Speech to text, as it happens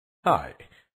Hi,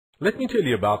 let me tell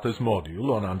you about this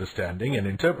module on understanding and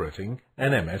interpreting an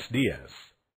MSDS.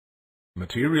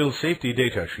 Material Safety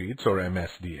Data Sheets, or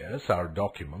MSDS, are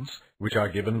documents which are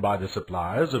given by the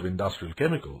suppliers of industrial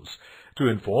chemicals to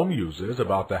inform users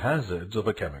about the hazards of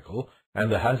a chemical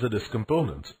and the hazardous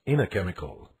components in a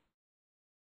chemical.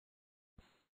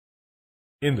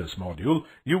 In this module,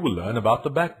 you will learn about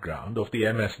the background of the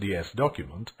MSDS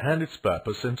document and its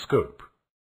purpose and scope.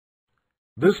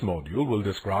 This module will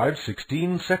describe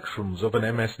 16 sections of an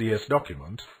MSDS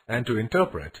document and to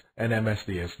interpret an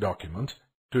MSDS document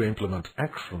to implement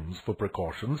actions for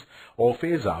precautions or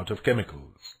phase out of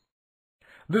chemicals.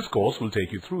 This course will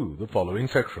take you through the following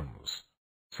sections.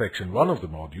 Section 1 of the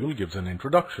module gives an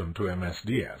introduction to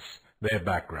MSDS, their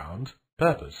background,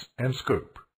 purpose and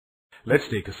scope. Let's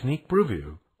take a sneak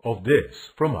preview of this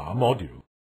from our module.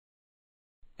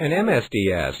 An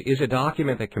MSDS is a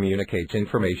document that communicates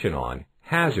information on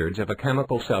hazards of a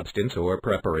chemical substance or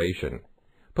preparation,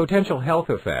 potential health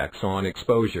effects on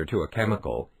exposure to a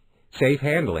chemical, safe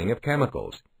handling of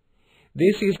chemicals.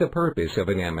 This is the purpose of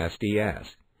an MSDS.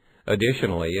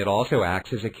 Additionally, it also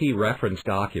acts as a key reference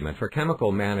document for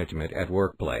chemical management at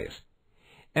workplace.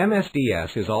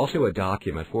 MSDS is also a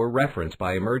document for reference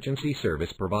by emergency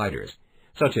service providers,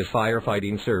 such as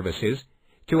firefighting services,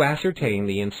 to ascertain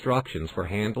the instructions for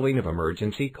handling of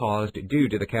emergency caused due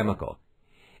to the chemical.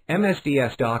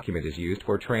 MSDS document is used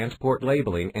for transport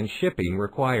labeling and shipping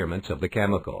requirements of the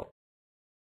chemical.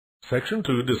 Section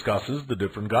 2 discusses the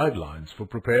different guidelines for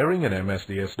preparing an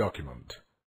MSDS document.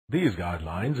 These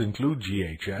guidelines include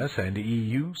GHS and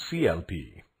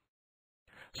EU-CLP.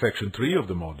 Section 3 of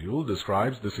the module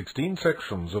describes the 16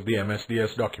 sections of the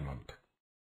MSDS document.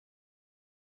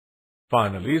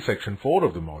 Finally, Section 4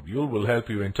 of the module will help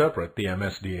you interpret the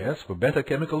MSDS for better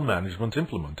chemical management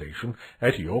implementation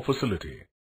at your facility.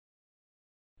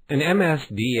 An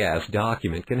MSDS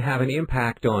document can have an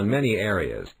impact on many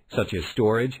areas, such as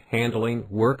storage, handling,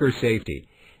 worker safety,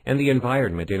 and the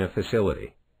environment in a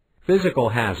facility. Physical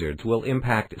hazards will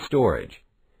impact storage.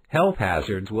 Health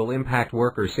hazards will impact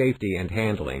worker safety and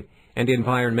handling, and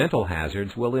environmental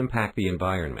hazards will impact the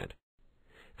environment.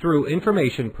 Through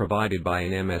information provided by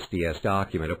an MSDS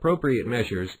document, appropriate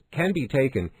measures can be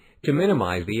taken to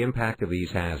minimize the impact of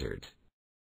these hazards.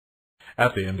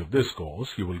 At the end of this course,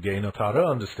 you will gain a thorough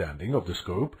understanding of the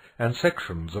scope and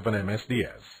sections of an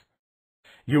MSDS.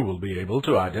 You will be able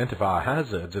to identify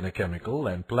hazards in a chemical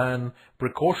and plan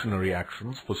precautionary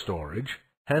actions for storage,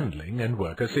 handling, and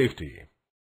worker safety.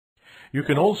 You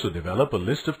can also develop a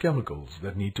list of chemicals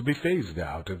that need to be phased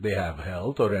out if they have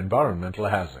health or environmental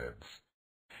hazards.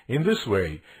 In this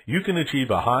way, you can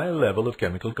achieve a higher level of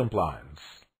chemical compliance.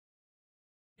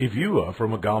 If you are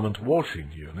from a garment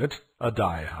washing unit, a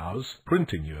dye house,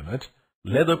 printing unit,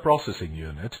 leather processing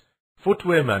unit,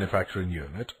 footwear manufacturing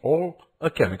unit, or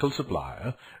a chemical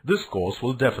supplier, this course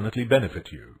will definitely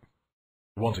benefit you.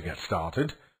 Want to get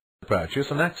started?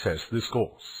 Purchase and access this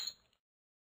course.